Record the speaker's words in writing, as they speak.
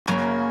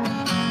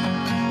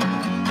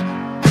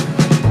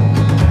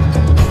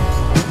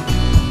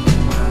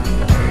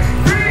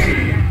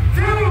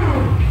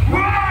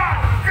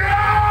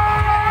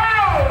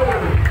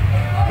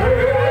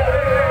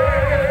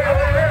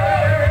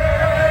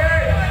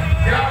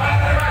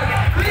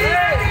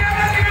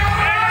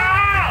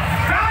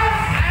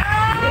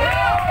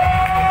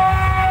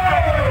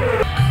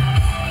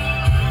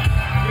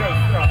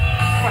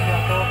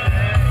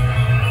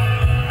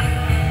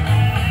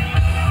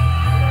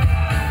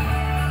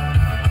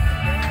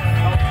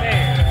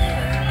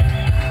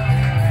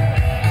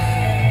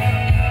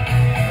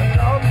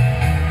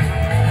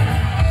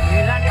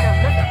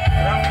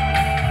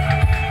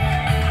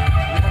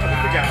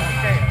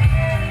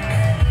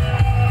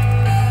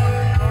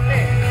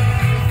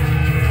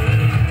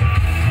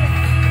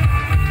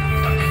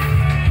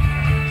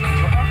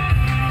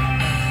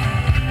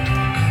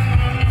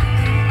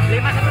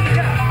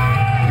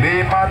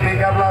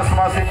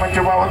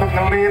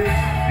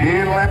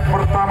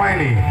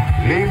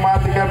kembali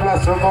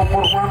 5-13 Joko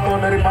Purwanto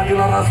dari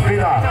Manjular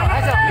Asprita.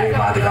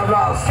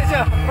 5-13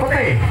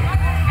 Peti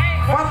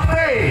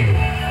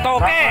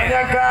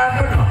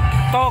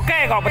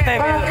Toke kok pete.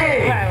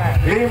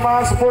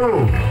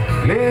 5-10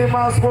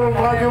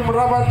 melaju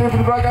merapat di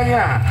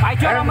belakangnya.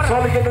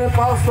 Solik dari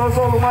Paus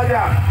Doso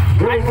Lumajang.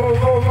 Go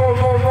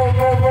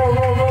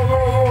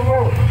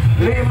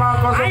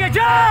 5-0. Ayo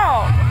Jo.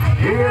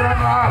 Giliran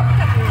up.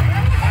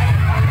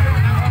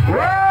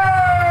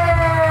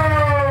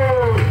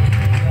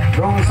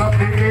 Dongsap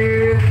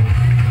dingin.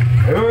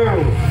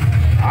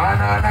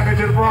 Anak-anak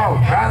kejar bro.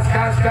 Gas.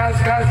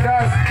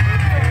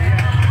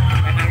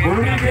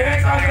 Bulu geng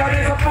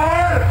kali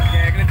sepur.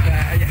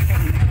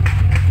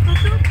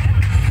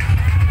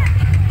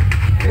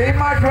 5-12.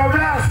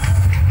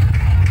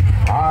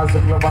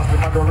 Masuk lepas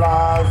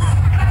 5-12.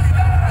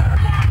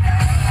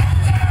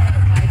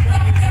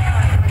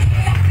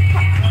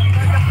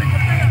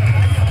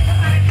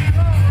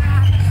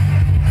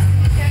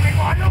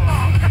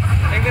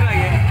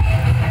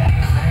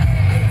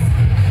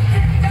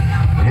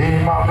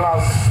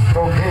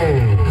 Oke.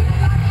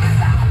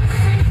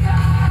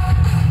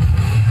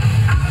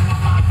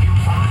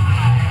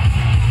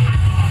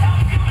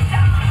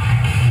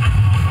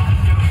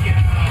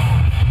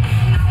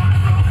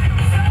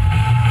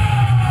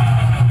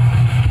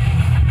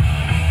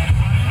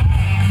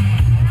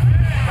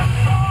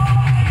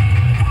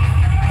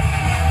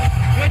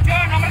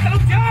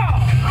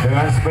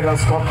 Dengan sepeda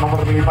skot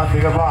nomor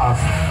 5-13.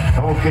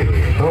 Oke,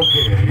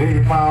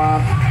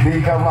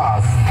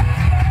 5-13.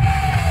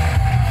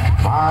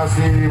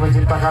 Masih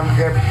menciptakan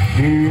gap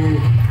di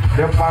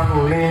depan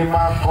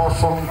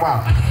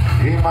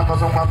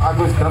 5-04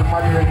 Agus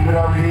Darmadi dari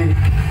Berawi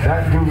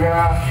dan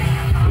juga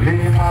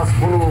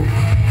 5-10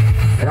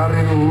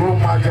 dari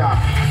Lumajang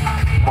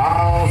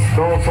Paus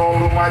Doso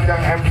Lumajang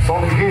M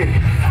Solihin.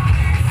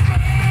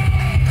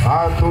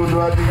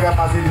 1-2-3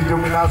 masih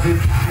didominasi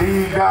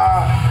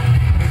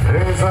 3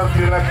 racer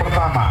di leg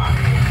pertama.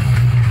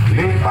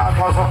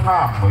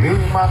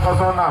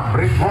 5-06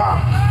 Ridwan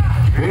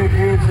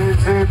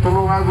BGCC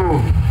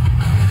Tulungagung.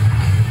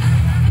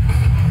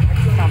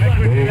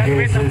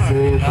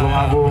 BGCC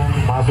Tulungagung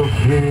masuk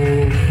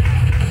di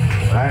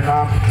line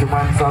up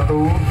cuman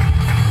 1.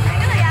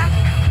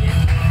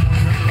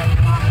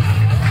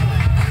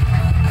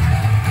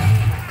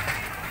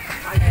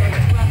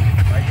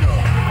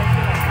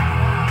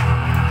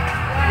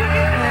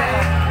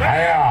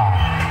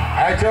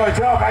 Ayo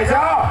Jo,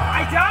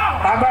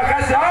 tambah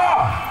gas Jo.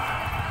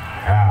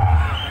 Ya.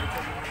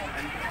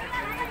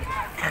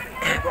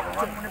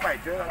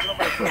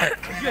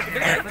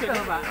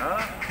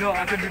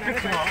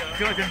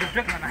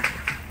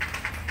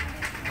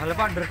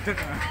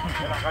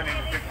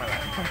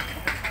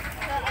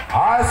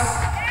 As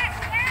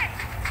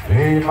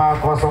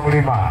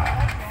 5-01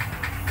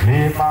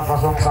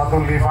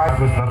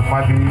 Agus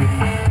Darmadi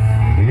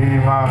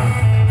 5-10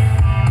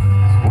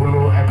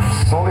 M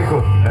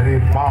Solikut dari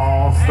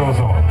Paus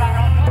Doso.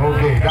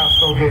 Oke, gas.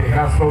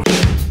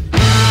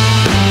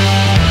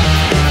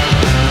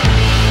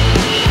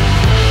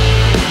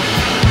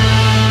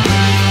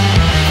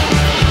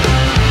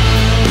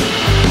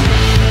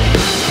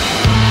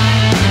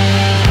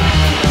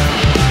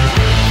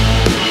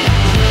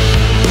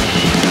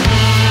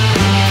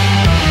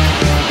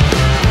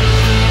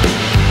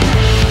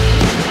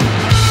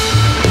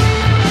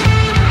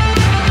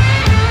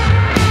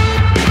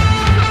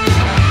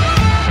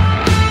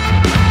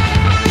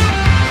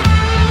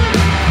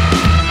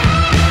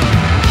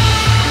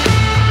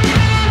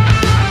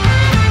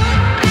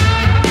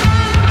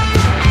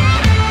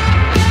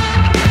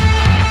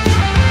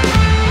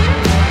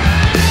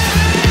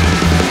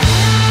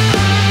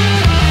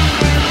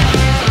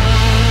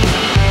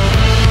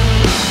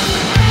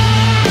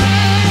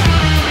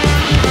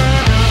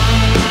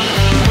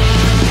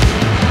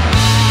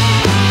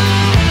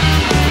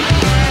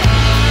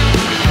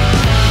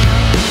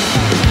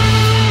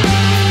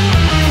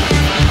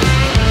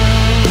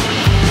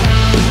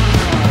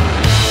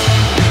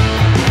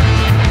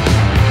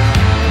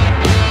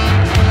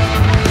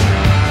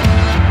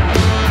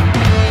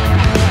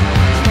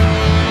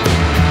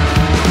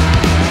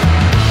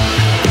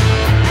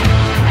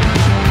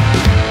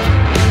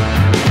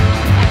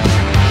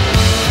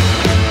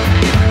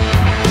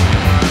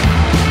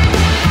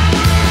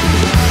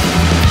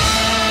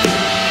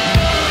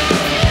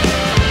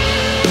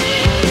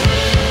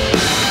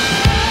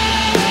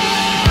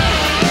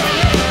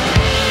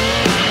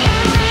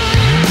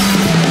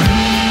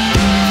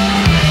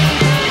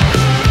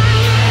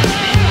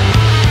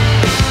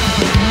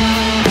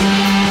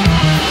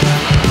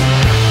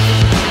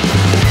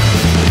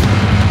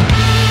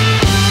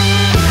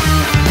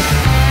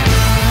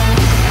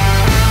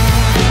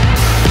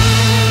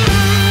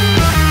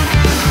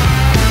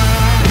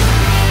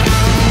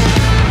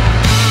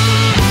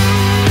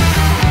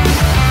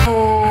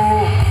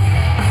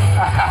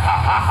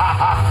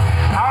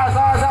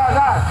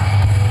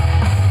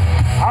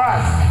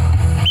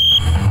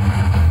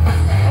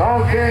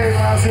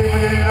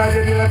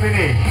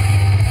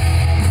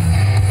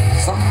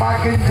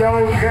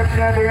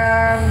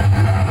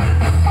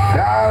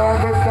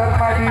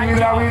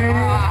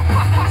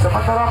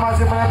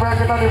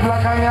 kita di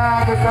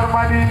belakangnya Agus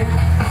Darmadi.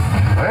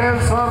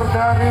 Racer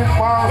dari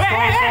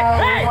Pasoso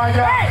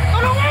Lumajang.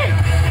 Tolongin.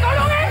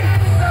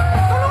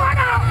 Tolong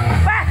ada.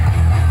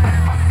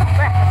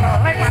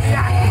 Oleh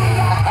mania.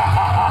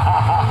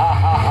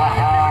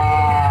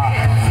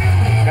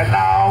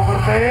 Kena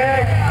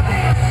overtake.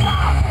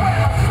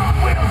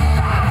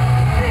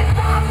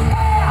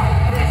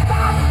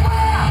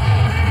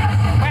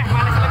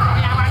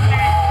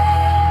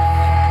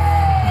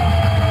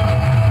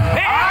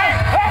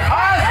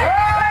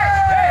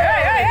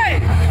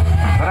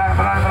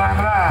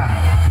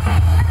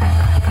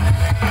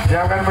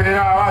 Siapkan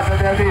bendera, awas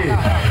hati-hati.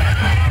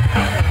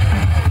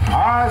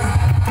 Awas.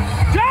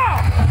 Jo,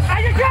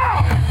 ayo Jo.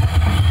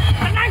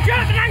 Tenang Jo.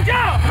 Tenang Jo.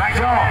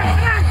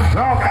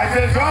 Jo,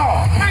 kasih Jo.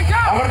 Tenang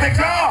Jo. Overtake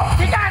Jo.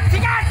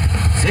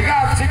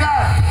 Sikat.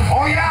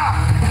 Oh ya.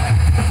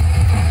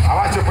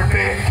 Awas Jo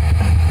bedek.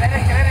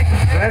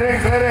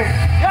 Seliring.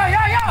 Yo.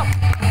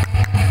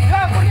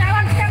 Yo,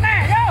 Kurniawan sekene,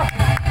 yo.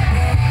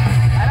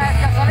 Ada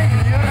sekali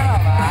jujur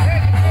apa?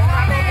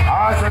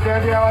 Awas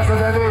hati-hati.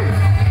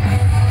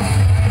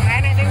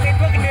 Nenek sing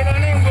tiba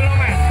genderane belum,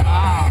 Mas.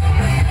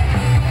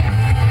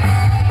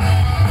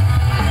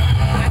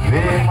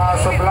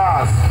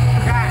 5-11.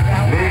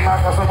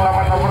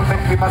 508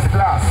 overtake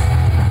 5-11.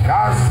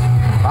 Gas,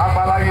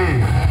 tambah lagi.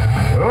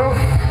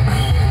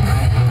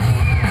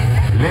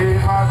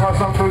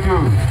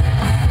 507.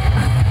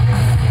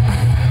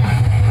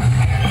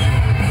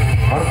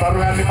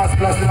 Pertarungan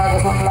 5-11,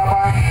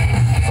 508.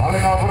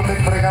 Saling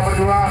overtake mereka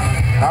berdua.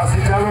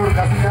 Kasih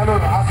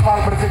jalur, aspal,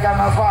 bersihkan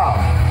aspal.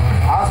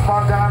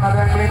 Aspal jangan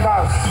ada yang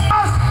melintas.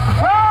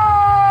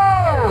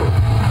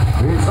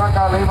 Bisa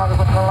kali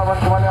 508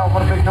 kembali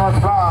overtake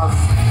 11.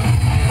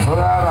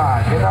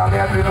 Saudara, kita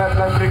lihat di lap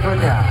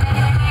berikutnya.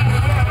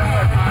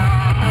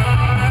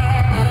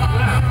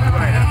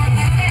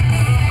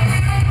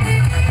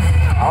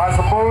 Awas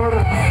sepur.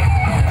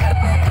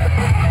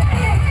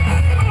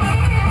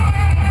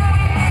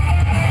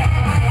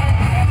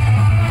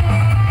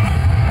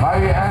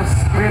 Bagi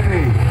SBT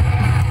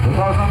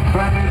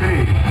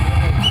 2023.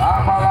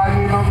 Apa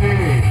lagi Nogi?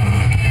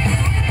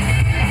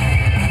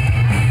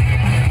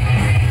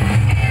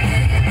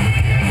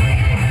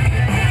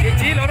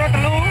 Siji, loro,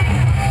 telu.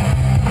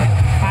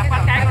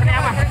 Papat kae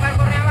Kurniawan.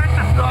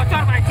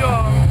 Blocor Pak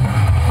Jo.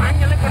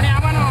 Manyele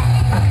Kurniawan no.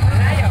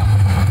 Ayo.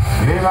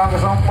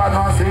 5-4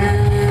 masih.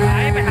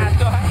 Ayo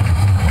behato.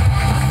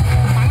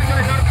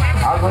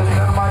 Agus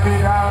Darmadi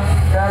dan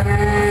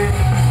dari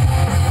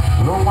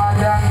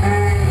Lumajang di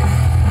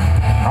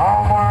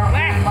nomor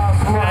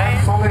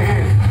 50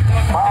 Solehin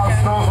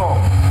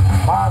Pasoso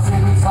masih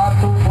di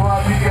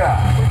 1-2-3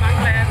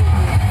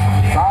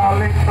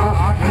 saling terus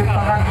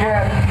menciptakan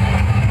gap.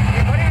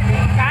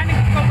 Kan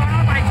kono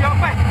Pak Jo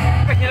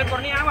wis nyelip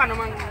Kurniawan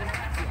memang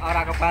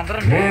ora kebanter.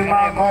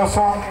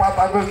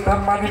 5-4 Agus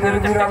Darmadi dari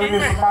Wirawidi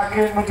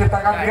semakin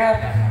menciptakan gap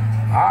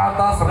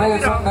atas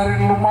racer dari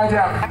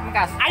Lumajang.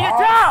 Ayo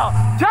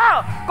Jo,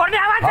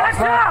 Kurniawan jelas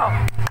Jo.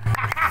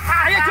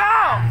 Ayo Jo.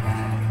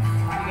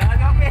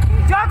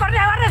 Jo,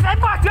 Kurniawan wis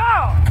tempo Jo.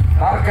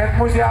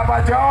 Targetmu siapa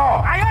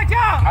Jo? Ayo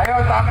Jo. Ayo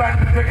tambahan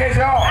dedeke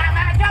Jo.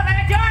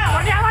 Jo.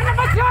 Kurniawan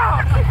tempo Jo.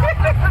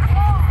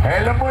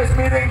 Helmmu wis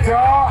miring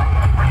Jo.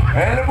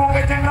 Helmmu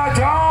kencengno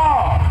Jo.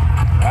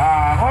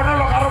 Nah, ngono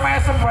lho karo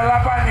mesem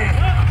balapan nih.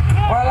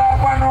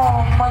 Balapan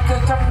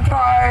mencecem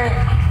tok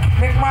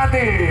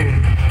nikmati.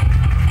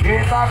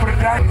 Kita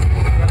berdaya.